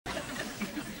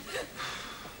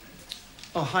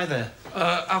Oh, hi there.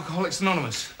 Alcoholics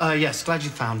Anonymous. Yes, glad you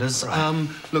found us. Right.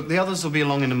 Look, the others will be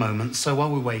along in a moment, so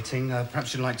while we're waiting,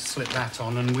 perhaps you'd like to slip that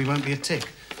on and we won't be a tick.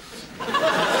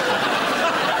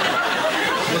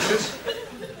 What's this?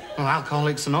 Well,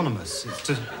 Alcoholics Anonymous. It's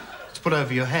to put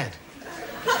over your head.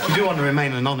 You do want to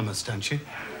remain anonymous, don't you?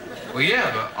 Well,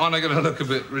 yeah, but aren't I going to look a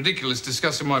bit ridiculous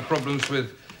discussing my problems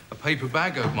with a paper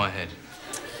bag over my head?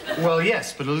 Well,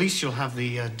 yes, but at least you'll have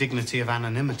the dignity of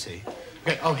anonymity.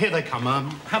 Okay, oh, here they come.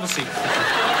 Have a seat.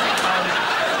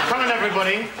 Come on,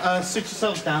 everybody. Sit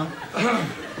yourselves down.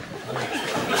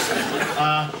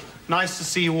 Nice to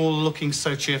see you all looking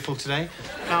so cheerful today.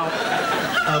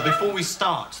 Now, before we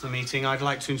start the meeting, I'd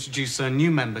like to introduce a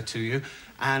new member to you.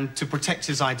 And to protect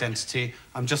his identity,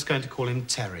 I'm just going to call him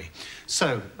Terry.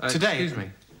 So, today... Excuse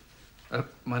me.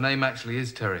 My name actually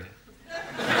is Terry.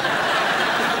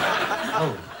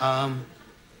 Oh,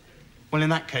 well, in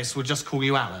that case, we'll just call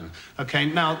you Alan. OK,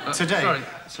 now, today...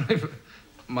 Sorry, but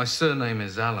my surname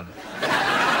is Alan.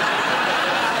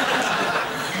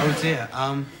 Oh, dear.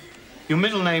 Your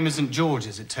middle name isn't George,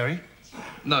 is it, Terry?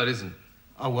 No, it isn't.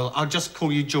 Oh, well, I'll just call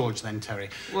you George then, Terry.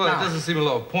 Well, now, it doesn't seem a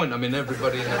lot of point. I mean,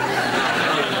 everybody in the room knows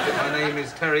that my name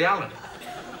is Terry Allen.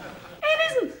 It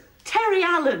isn't Terry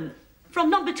Allen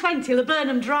from number 20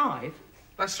 Laburnum Drive.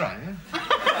 That's right, yeah.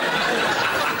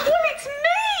 Well, it's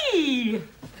me!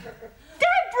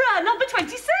 Deborah, number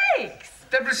 26.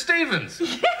 Deborah Stevens?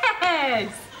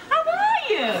 Yes! How are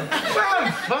you? Well,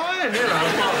 I'm fine, you know,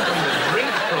 apart from the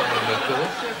drink problem, of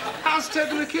course. How's Ted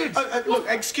and the kids? Look,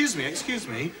 excuse me.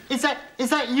 Is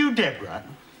that you, Deborah?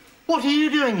 What are you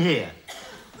doing here?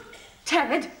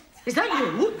 Ted, is that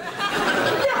you?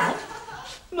 Dad?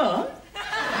 Mum?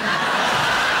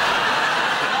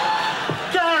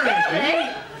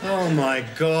 Gary! Oh, my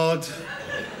God.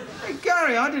 Hey,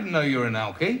 Gary, I didn't know you were an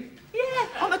alkie. Yeah,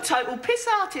 I'm a total piss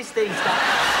artist these days.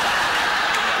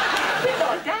 A bit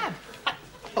like Dad.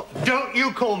 Oh, don't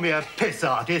you call me a piss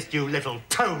artist, you little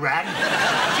toe rag.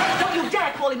 Ted, don't you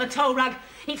dare call him a toe rag.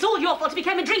 It's all your fault he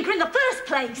became a drinker in the first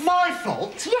place. My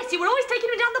fault? Yes, you were always taking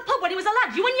him down the pub when he was a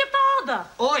lad, you and your father.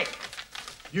 Oi,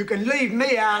 you can leave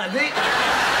me out of it.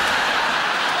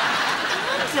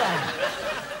 Dad.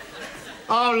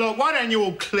 Oh, look, why don't you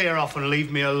all clear off and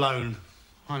leave me alone?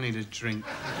 I need a drink.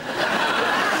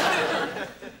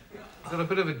 Got a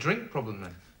bit of a drink problem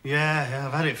then? Yeah,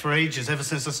 I've had it for ages. Ever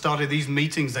since I started these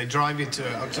meetings, they drive you to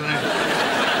it. I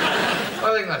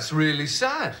think that's really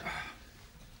sad.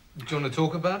 Do you want to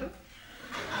talk about it?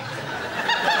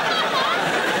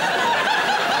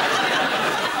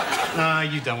 No,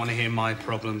 you don't want to hear my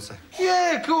problems.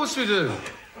 Yeah, of course we do.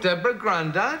 Deborah,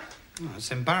 Grandad. Oh, it's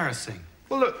embarrassing.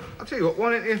 Well, look, I'll tell you what,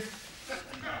 why don't you...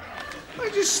 Why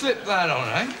don't you slip that on,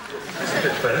 eh? That's a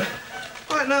bit better.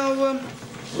 Right, now, what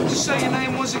did you say your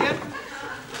name was again?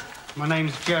 My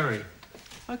name's Jerry.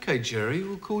 OK, Jerry,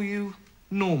 we'll call you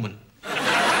Norman.